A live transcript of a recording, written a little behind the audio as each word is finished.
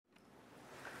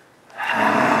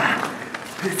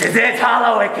This is it,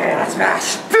 Hallowicked.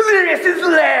 Smash. Delirious'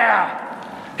 lair.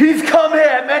 He's come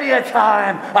here many a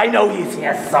time. I know he's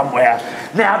here somewhere.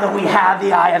 Now that we have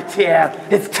the Eye of Tyr,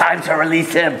 it's time to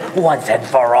release him once and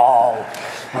for all.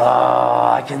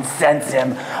 Oh, I can sense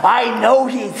him. I know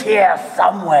he's here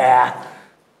somewhere.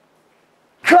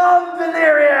 Come,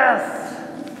 Delirious!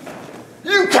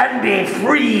 You can be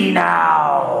free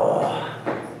now.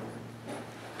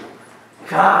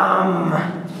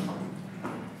 Come.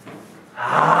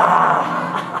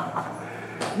 Ah.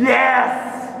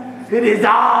 Yes! It is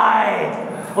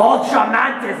I,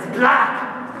 Ultramantis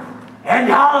Black, and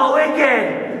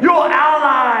Hallowicked, your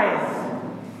allies!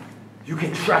 You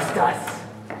can trust us.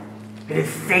 It is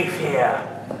safe here.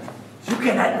 You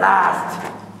can at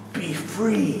last be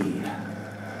free.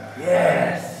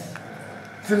 Yes.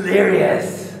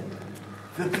 Delirious.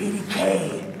 The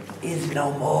BDK is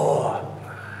no more.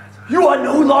 You are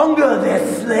no longer their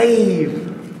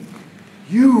slave.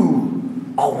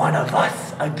 You are one of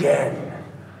us again.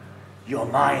 Your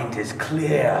mind is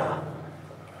clear.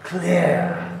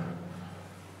 Clear.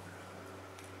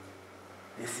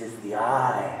 This is the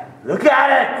eye. Look at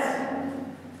it!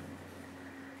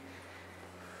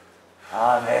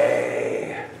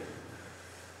 Ave.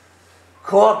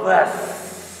 Corpus.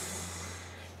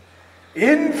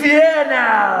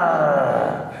 Infernal.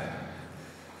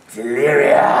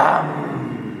 Delirium.